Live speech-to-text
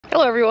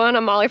Hello everyone,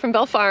 I'm Molly from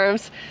Bell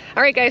Farms.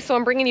 Alright guys, so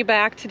I'm bringing you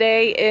back.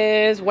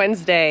 Today is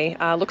Wednesday.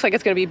 Looks like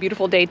it's going to be a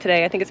beautiful day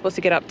today. I think it's supposed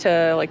to get up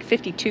to like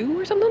 52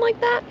 or something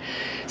like that.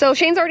 So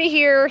Shane's already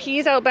here.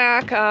 He's out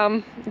back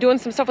doing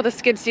some stuff with a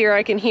skid steer.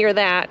 I can hear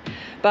that.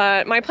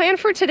 But my plan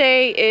for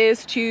today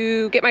is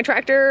to get my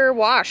tractor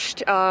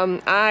washed.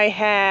 I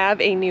have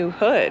a new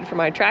hood for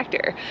my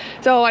tractor.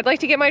 So I'd like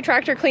to get my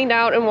tractor cleaned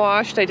out and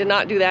washed. I did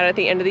not do that at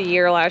the end of the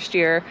year last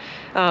year.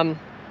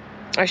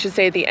 I should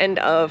say at the end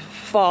of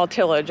fall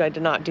tillage, I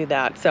did not do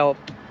that. So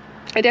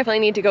I definitely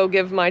need to go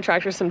give my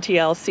tractor some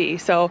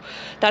TLC. So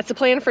that's the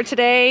plan for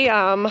today.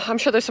 I'm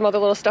sure there's some other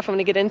little stuff I'm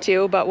gonna get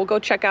into, but we'll go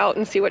check out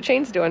and see what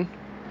Shane's doing.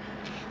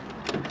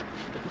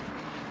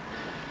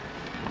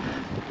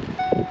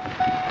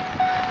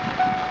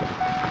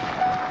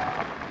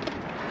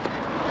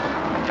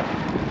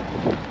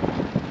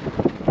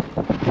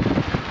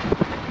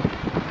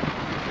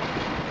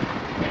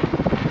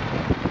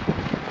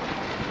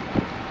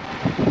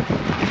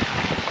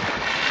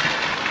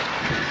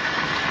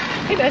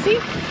 Hey, Bessie.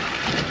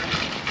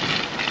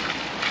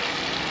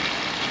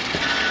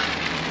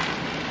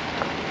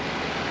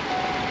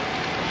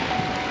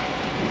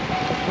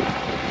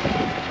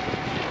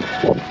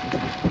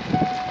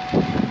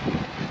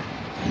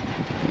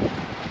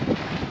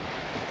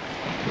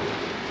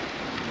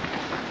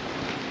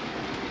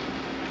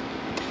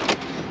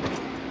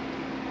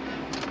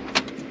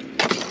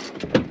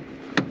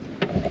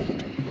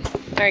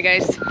 All right,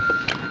 guys. Looks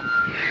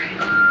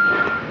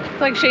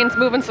like Shane's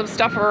moving some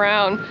stuff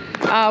around.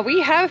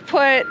 We have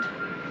put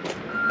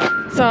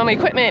some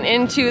equipment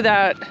into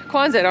that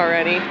Quonset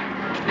already.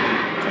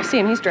 I see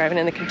him, he's driving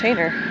in the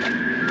container.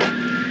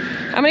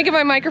 I'm gonna get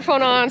my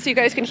microphone on so you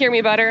guys can hear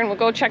me better, and we'll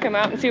go check him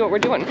out and see what we're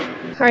doing.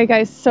 All right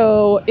guys,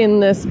 so in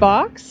this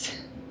box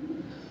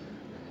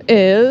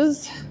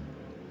is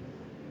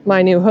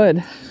my new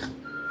hood.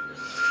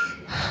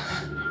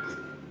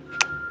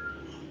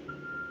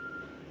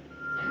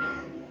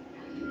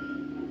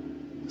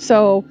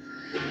 So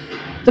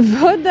the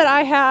hood that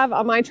I have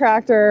on my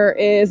tractor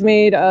is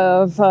made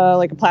of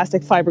like a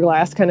plastic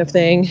fiberglass kind of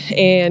thing.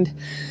 And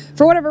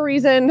for whatever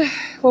reason,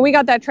 when we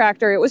got that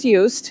tractor, it was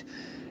used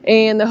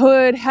and the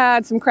hood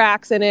had some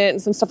cracks in it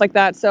and some stuff like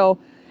that. So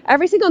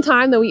every single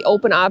time that we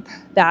open up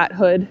that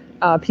hood,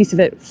 a piece of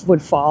it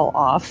would fall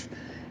off.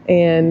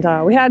 And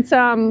we had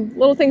some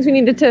little things we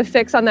needed to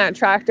fix on that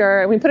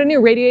tractor. And we put a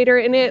new radiator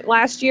in it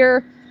last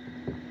year,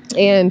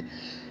 and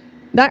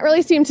that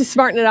really seemed to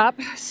smarten it up.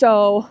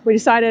 So we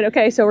decided,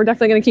 okay, so we're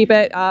definitely gonna keep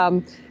it.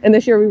 And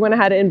this year we went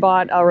ahead and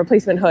bought a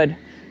replacement hood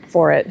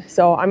for it.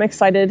 So I'm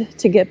excited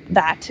to get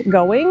that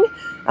going.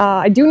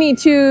 I do need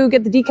to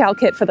get the decal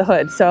kit for the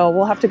hood. So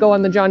we'll have to go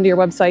on the John Deere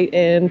website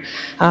and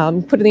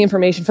put in the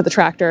information for the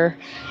tractor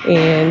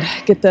and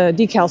get the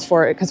decals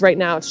for it, because right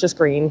now it's just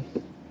green.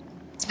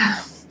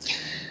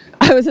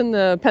 I was in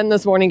the pen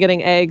this morning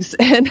getting eggs,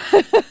 and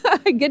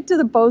I get to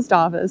the post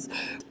office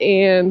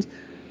and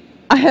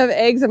I have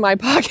eggs in my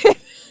pocket.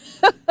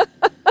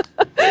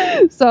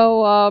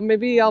 So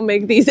maybe I'll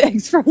make these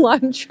eggs for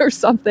lunch or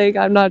something.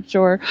 I'm not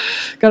sure.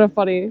 Kind of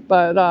funny,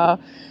 but all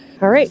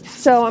right.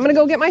 So I'm gonna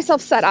go get myself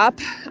set up.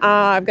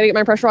 I've got to get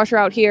my pressure washer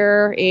out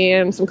here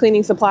and some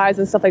cleaning supplies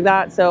and stuff like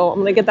that. So I'm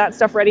gonna get that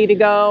stuff ready to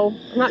go.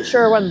 I'm not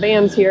sure what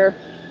van's here.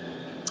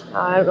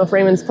 I don't know if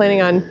Raymond's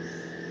planning on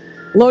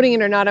loading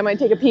it or not. I might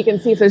take a peek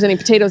and see if there's any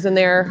potatoes in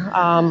there.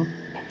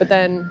 But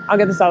then I'll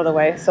get this out of the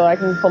way so I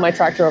can pull my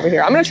tractor over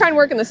here. I'm gonna try and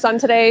work in the sun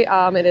today.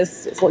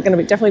 It's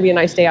gonna definitely be a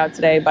nice day out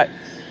today, but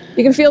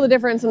you can feel the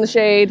difference in the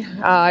shade.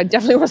 I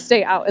definitely want to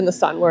stay out in the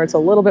sun where it's a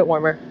little bit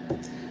warmer.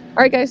 All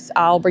right guys,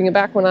 I'll bring you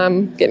back when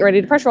I'm getting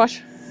ready to pressure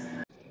wash.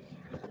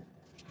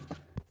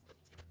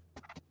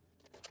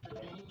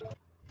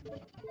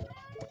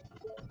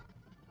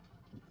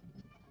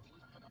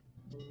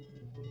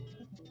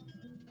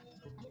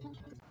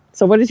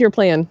 So what is your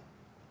plan?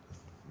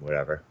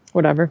 Whatever.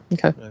 Whatever,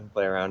 okay.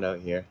 Play around out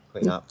here,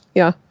 clean up.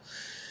 Yeah.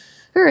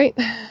 All right.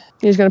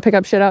 You're just gonna pick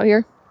up shit out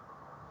here?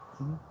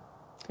 Mm-hmm.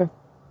 Okay.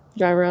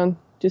 Drive around,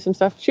 do some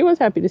stuff. She was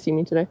happy to see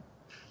me today.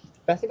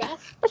 Bessie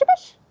Bass? Bessie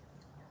Bass.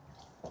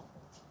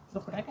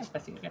 Look what I got,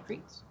 Bessie. I got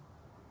treats.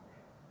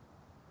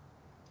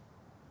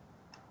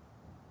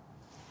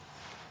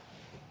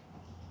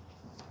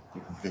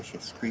 You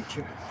vicious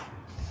creature.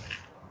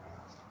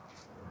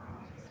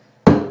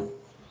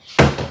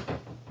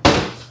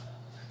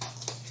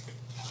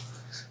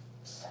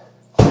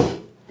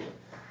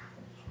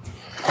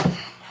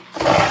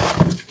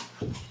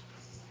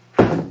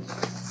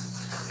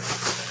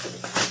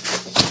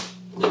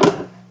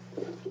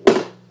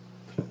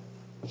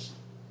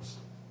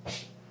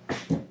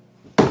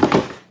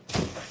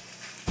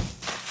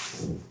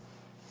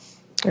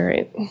 All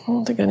right, I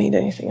don't think I need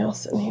anything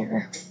else in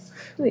here.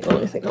 The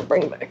only thing I'll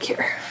bring back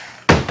here.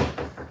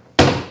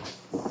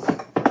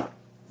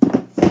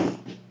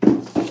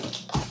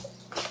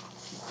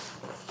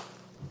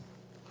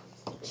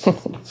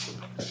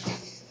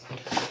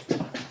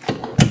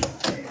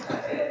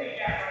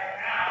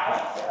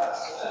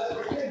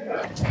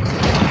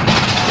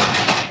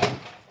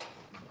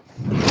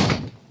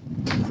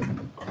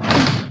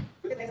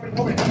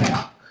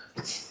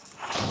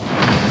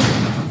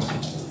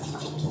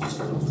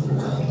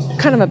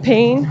 Kind of a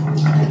pain.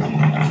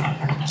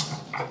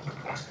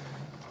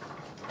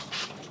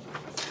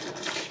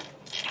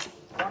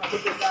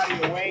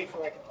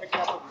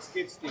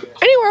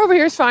 Anywhere over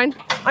here is fine.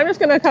 I'm just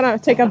gonna kind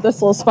of take up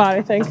this little spot,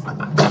 I think.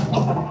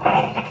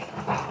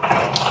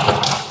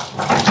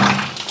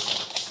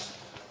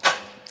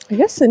 I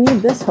guess I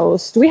need this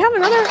hose. Do we have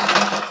another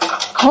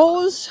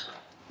hose?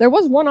 There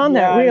was one on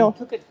that reel.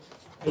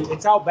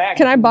 It's out back.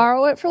 Can I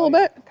borrow it for a little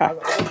bit? Okay. I'll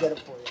get it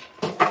for you.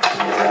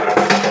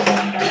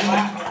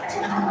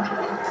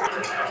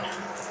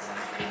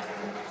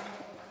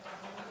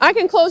 I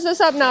can close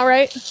this up now,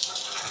 right?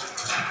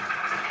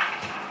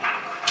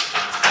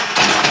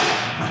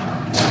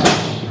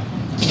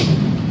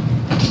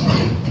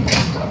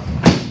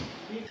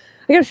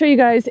 I gotta show you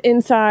guys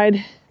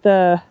inside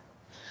the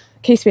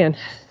case fan.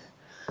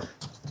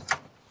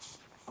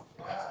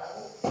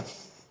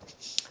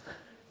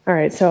 All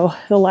right, so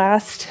the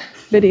last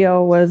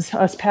video was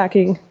us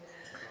packing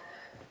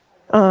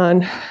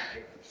on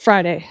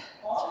Friday.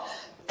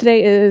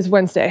 Today is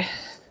Wednesday.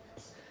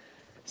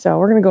 So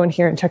we're gonna go in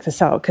here and check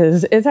this out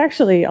because it's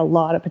actually a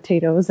lot of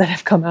potatoes that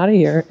have come out of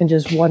here in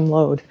just one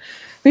load.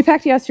 We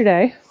packed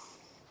yesterday.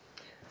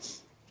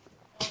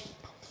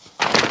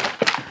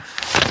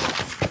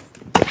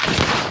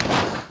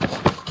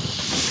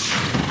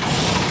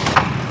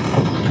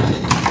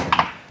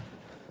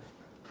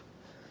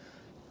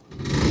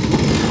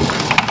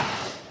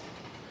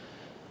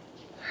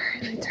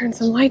 Turn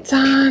some lights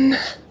on.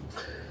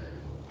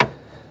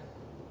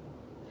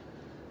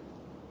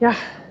 Yeah.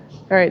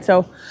 All right,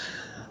 so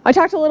I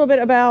talked a little bit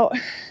about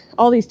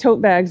all these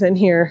tote bags in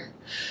here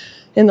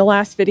in the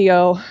last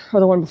video or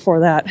the one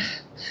before that,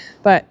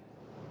 but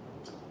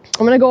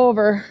I'm gonna go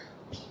over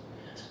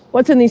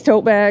what's in these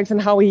tote bags and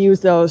how we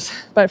use those.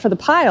 But for the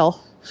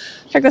pile,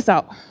 check this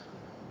out.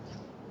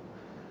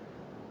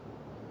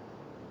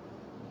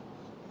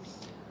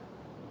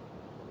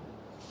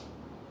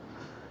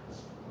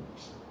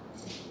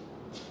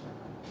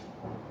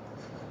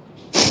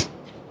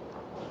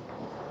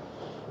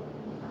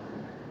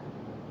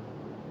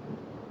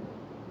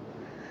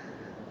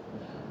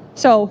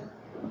 So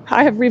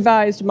I have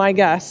revised my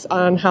guess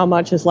on how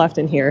much is left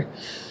in here.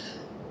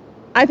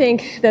 I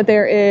think that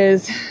there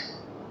is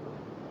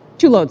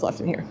 2 loads left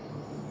in here,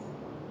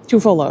 2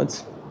 full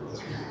loads.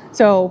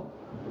 So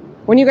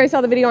when you guys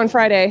saw the video on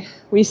Friday,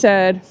 we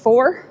said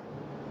 4.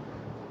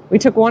 We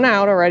took 1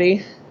 out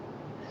already.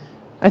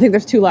 I think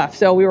there's 2 left,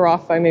 so we were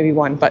off by maybe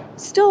 1, but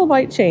still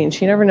might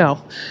change. You never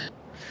know.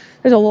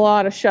 There's a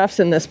lot of chefs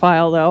in this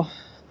pile though.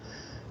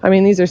 I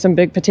mean, these are some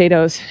big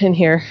potatoes in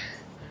here.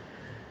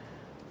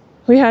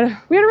 We had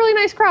a really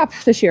nice crop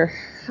this year.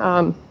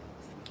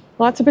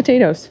 Lots of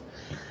potatoes.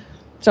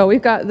 So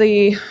we've got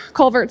the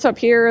culverts up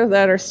here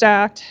that are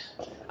stacked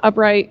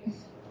upright.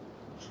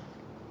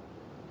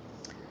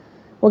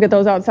 We'll get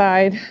those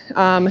outside.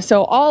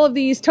 So all of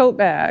these tote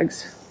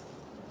bags.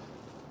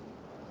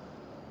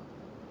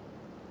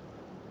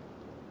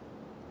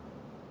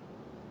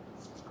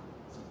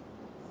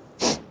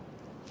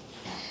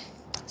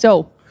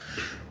 So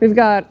we've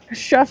got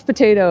chef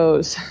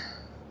potatoes.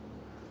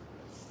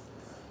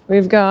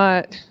 We've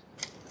got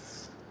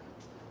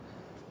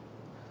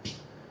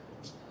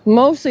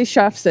mostly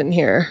chefs in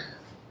here.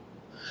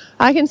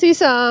 I can see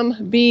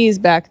some bees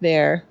back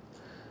there,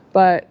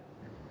 but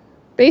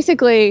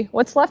basically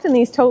what's left in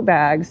these tote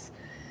bags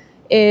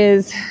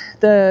is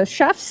the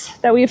chefs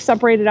that we've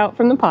separated out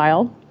from the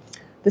pile,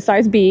 the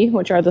size B,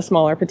 which are the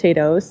smaller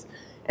potatoes,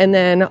 and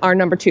then our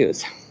number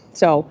 2s.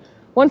 So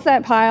once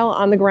that pile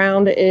on the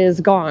ground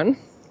is gone,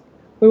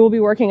 we will be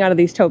working out of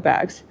these tote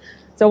bags.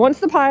 So once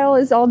the pile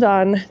is all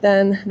done,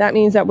 then that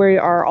means that we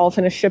are all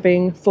finished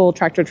shipping full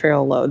tractor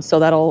trailer loads. So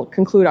that'll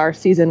conclude our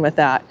season with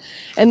that.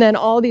 And then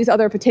all these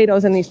other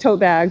potatoes in these tote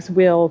bags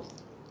will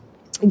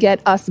get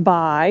us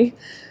by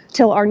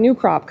till our new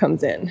crop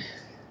comes in.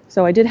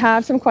 So I did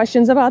have some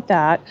questions about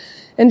that.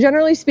 And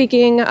generally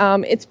speaking,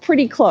 it's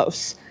pretty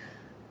close.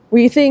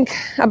 We think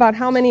about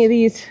how many of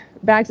these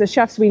bags of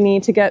chefs we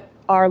need to get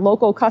our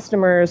local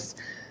customers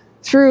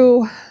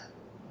through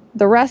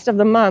the rest of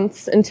the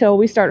months until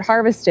we start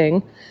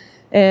harvesting,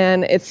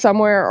 and it's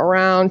somewhere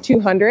around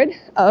 200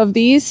 of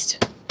these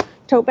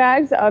tote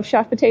bags of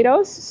chef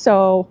potatoes.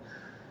 So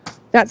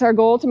that's our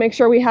goal, to make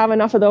sure we have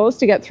enough of those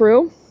to get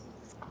through.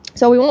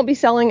 So we won't be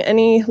selling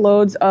any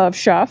loads of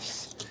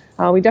chefs.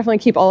 We definitely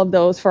keep all of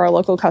those for our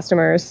local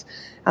customers.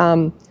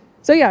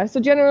 So yeah, so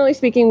generally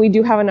speaking, we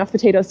do have enough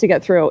potatoes to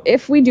get through.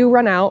 If we do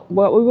run out,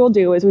 what we will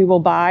do is we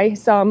will buy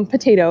some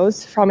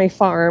potatoes from a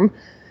farm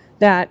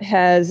that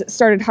has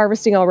started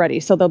harvesting already.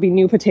 So there'll be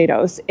new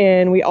potatoes,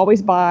 and we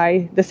always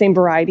buy the same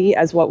variety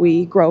as what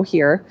we grow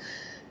here.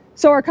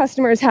 So our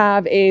customers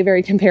have a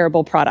very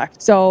comparable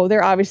product. So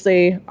they're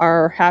obviously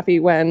are happy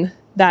when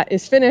that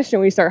is finished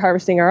and we start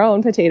harvesting our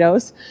own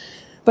potatoes,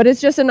 but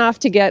it's just enough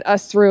to get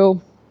us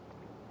through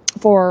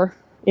for,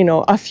 you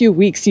know, a few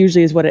weeks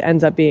usually is what it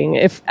ends up being,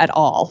 if at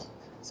all.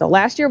 So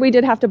last year we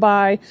did have to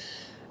buy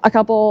a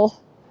couple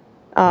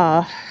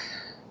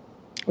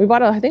We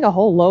bought, I think, a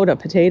whole load of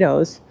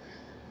potatoes.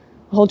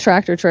 A whole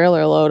tractor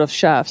trailer load of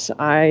Chefs,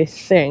 I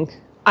think.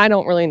 I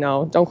don't really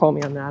know. Don't quote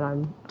me on that.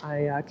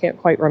 I can't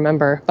quite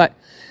remember. But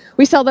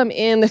we sell them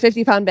in the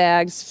 50-pound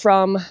bags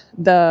from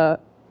the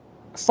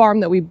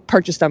farm that we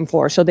purchased them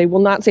for. So they will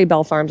not say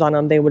Bell Farms on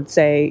them. They would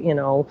say, you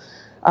know,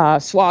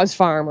 Swaz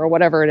Farm or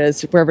whatever it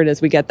is, wherever it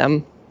is we get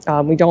them.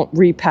 We don't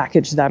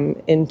repackage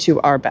them into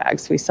our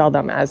bags. We sell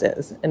them as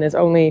is. And it's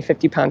only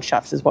 50-pound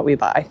Chefs is what we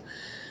buy.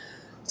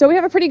 So we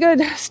have a pretty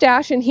good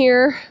stash in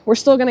here. We're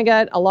still going to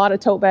get a lot of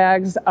tote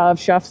bags of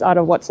Chefs out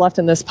of what's left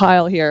in this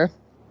pile here.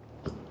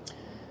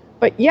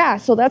 But yeah,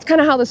 so that's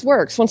kind of how this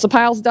works. Once the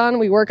pile's done,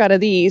 we work out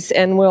of these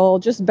and we'll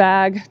just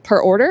bag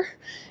per order.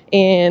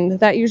 And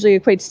that usually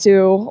equates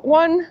to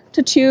 1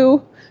 to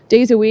 2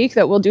 days a week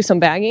that we'll do some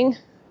bagging.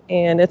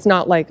 And it's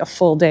not like a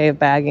full day of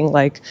bagging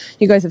like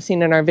you guys have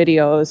seen in our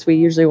videos. We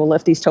usually will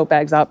lift these tote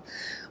bags up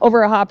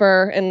over a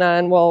hopper and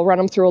then we'll run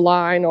them through a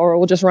line, or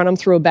we'll just run them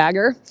through a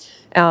bagger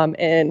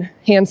and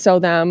hand sew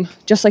them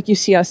just like you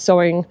see us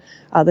sewing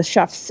the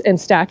Chefs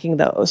and stacking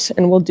those.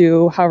 And we'll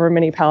do however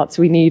many pallets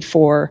we need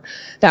for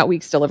that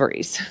week's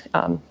deliveries.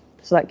 So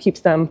that keeps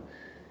them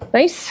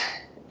nice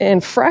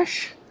and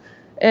fresh.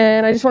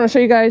 And I just want to show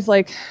you guys,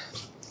 like,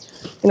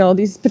 you know,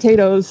 these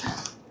potatoes,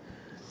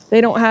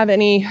 they don't have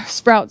any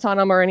sprouts on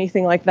them or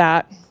anything like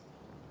that.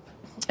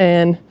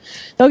 And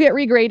they'll get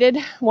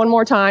regraded one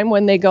more time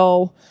when they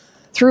go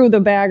through the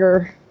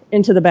bagger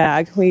into the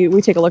bag.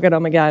 We take a look at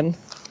them again.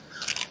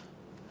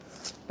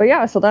 But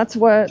yeah, so that's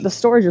what the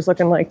storage is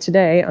looking like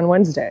today on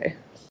Wednesday.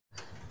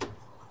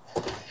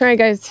 All right,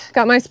 guys,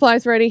 got my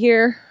supplies ready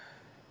here.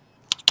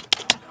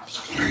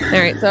 All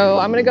right, so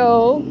I'm gonna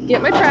go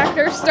get my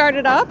tractor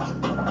started up.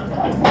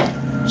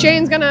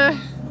 Shane's gonna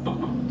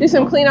do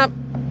some cleanup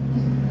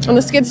on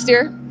the skid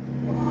steer.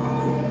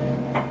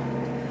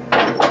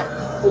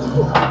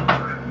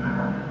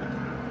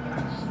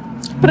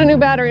 Put a new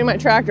battery in my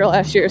tractor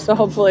last year, so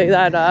hopefully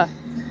that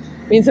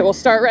means it will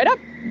start right up.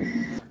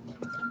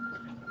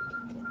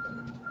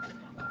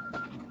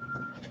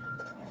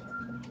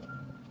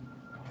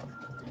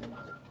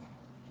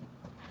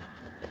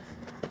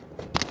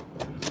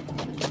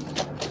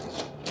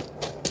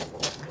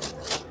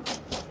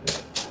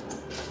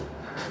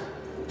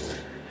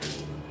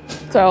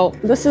 So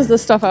this is the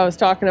stuff I was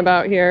talking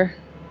about here.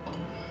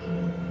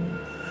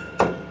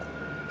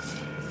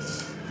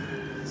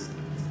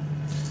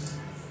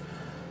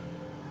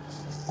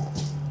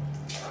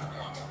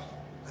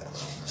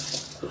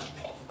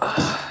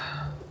 I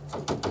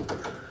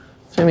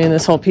mean,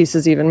 this whole piece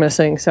is even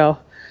missing, so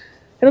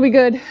it'll be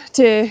good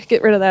to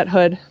get rid of that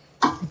hood.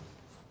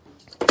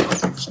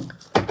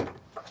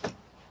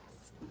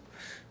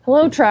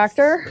 Hello,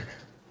 tractor.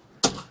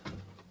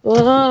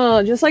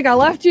 Oh, just like I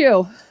left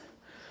you.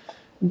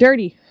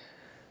 Dirty.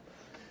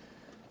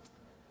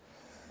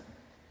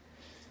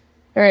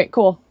 All right,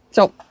 cool.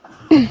 So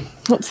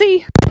let's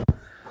see.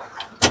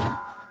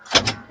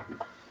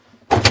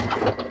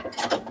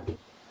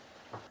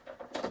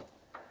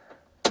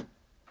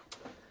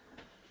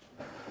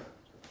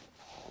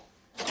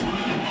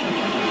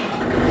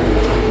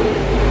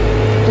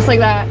 Just like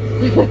that.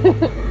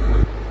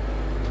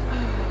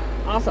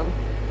 Awesome.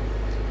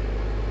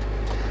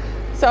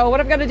 So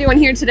what I've got to do in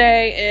here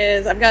today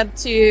is I've got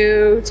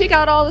to take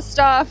out all the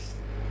stuff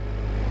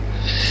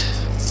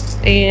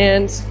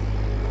and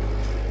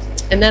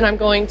then I'm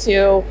going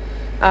to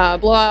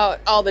blow out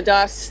all the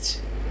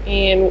dust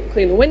and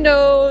clean the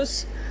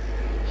windows,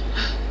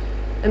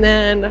 and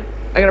then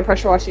I gotta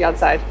pressure wash the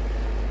outside.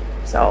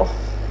 So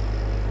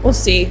we'll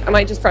see. I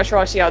might just pressure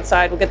wash the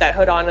outside. We'll get that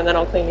hood on and then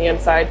I'll clean the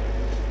inside.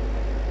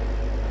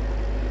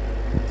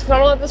 So I'm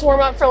gonna let this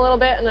warm up for a little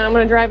bit and then I'm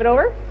gonna drive it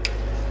over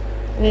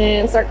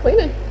and start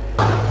cleaning.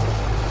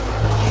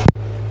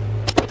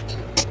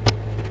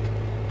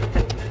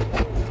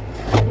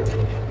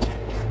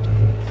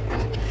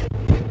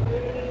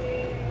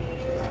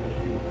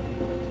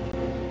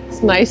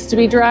 It's nice to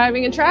be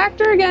driving a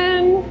tractor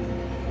again.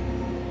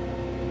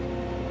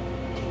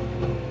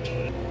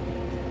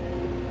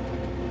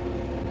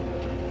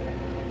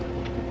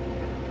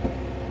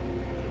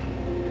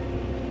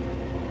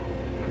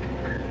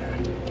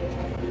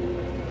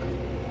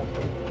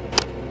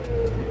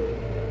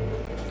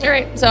 All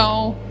right,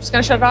 so just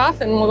gonna shut it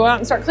off and we'll go out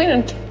and start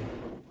cleaning.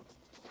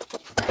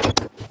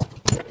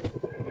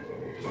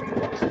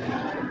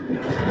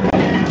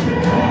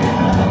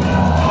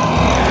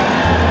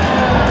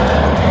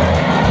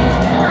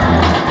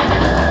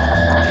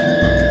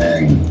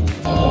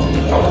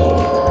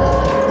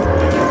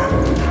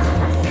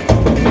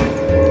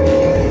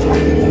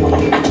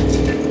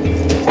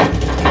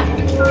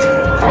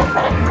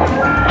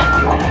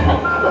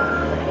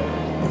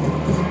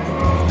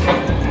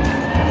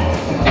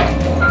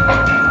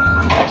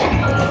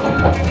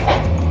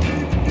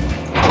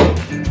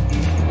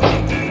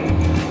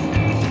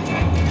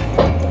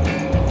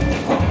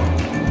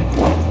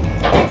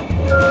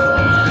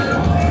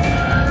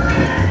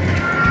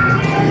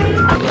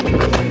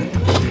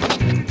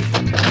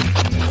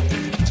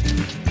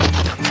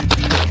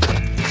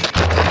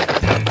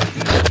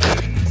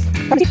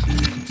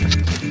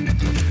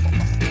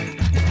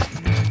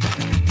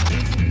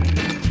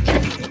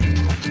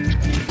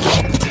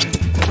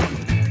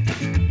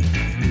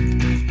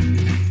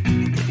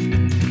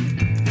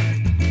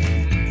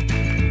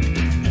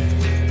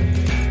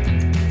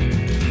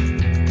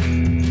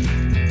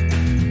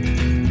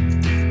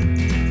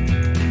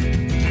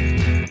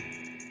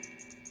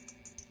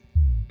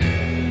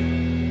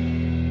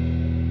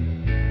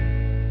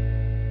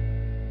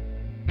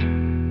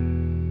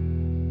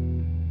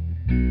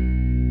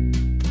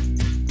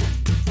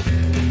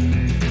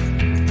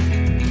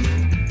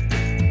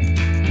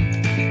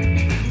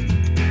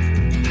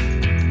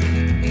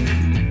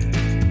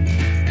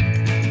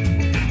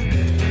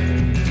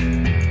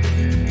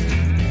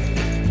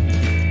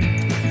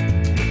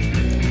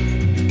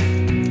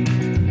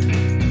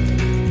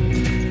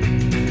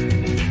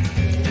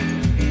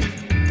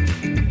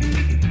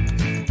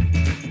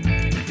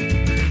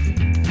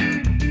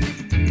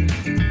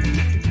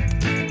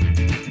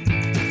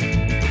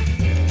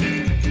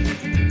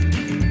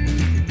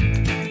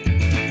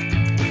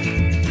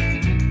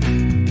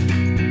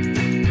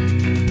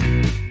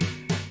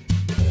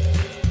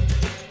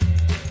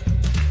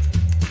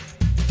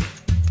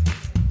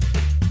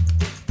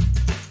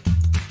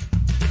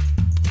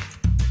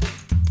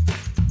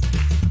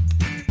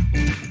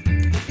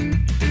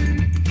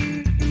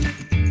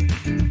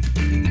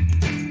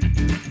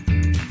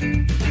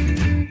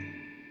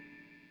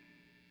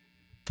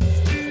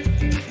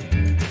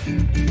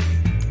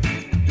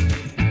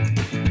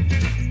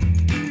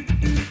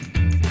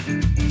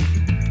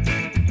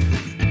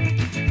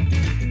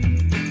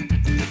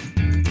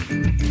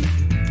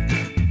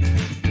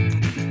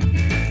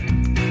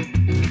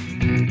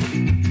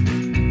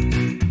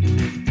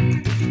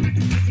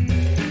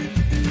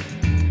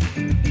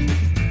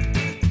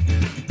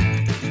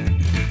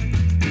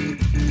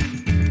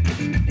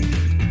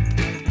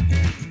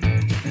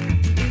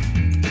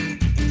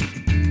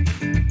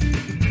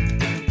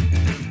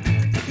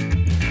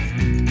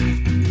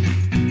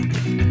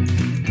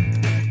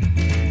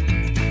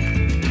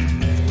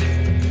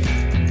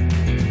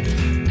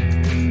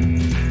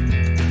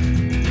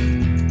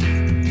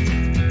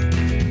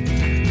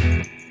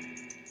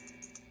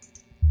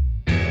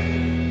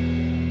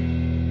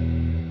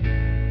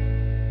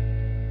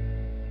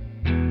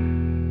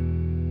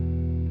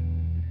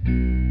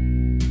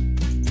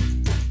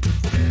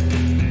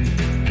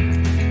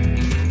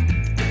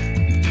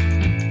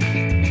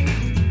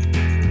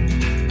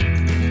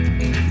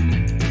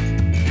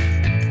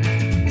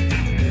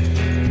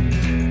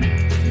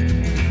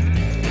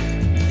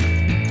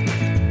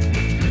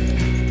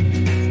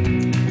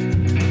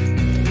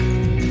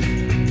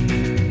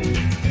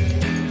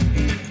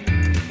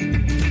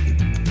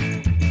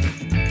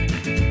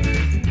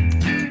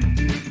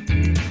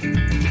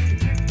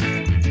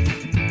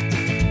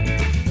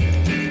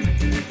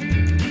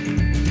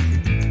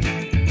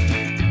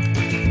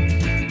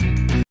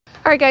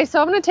 right, guys,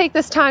 so I'm going to take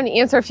this time to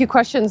answer a few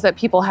questions that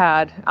people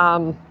had.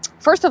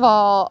 First of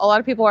all, a lot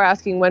of people are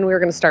asking when we were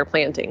going to start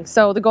planting.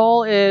 So the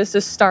goal is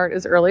to start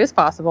as early as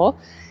possible.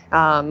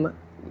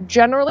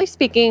 Generally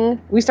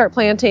speaking, we start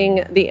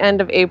planting the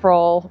end of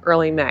April,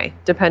 early May,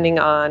 depending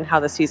on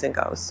how the season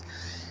goes.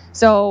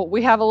 So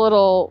we have a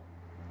little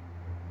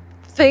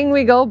thing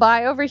we go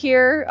by over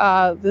here.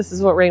 This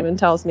is what Raymond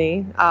tells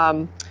me.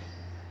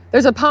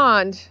 There's a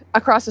pond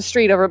across the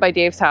street over by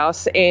Dave's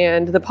house,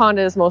 and the pond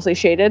is mostly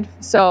shaded.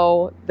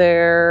 So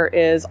there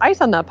is ice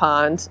on that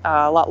pond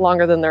a lot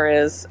longer than there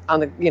is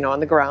on the, on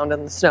the ground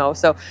and the snow.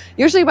 So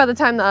usually by the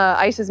time the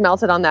ice is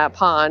melted on that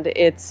pond,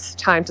 it's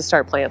time to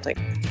start planting.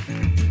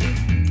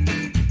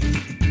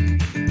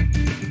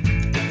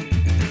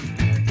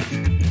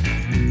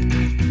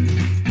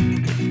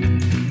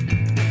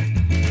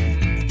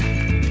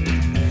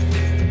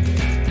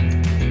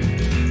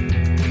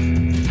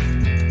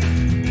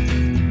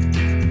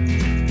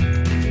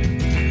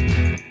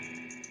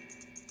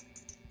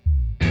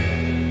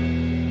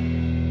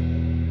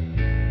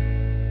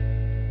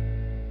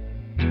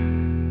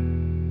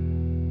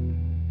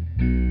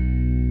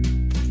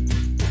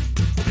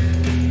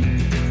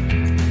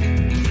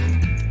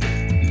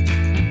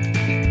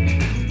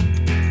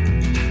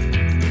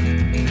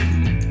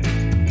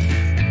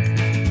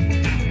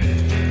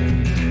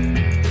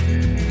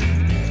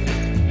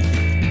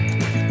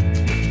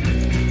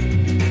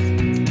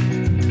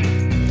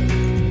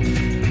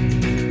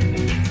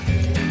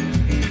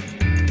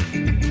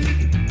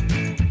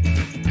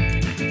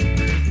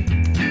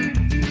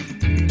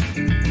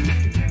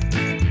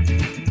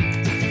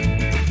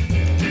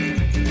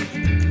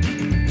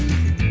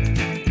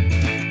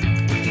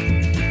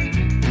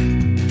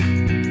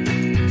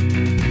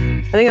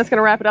 I think that's going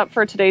to wrap it up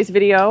for today's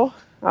video.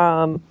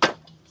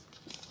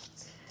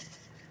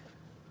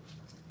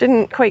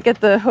 Didn't quite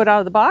get the hood out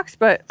of the box,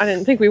 but I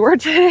didn't think we were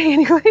today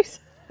anyways.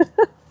 All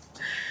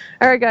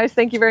right, guys,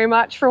 thank you very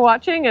much for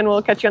watching, and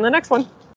we'll catch you on the next one.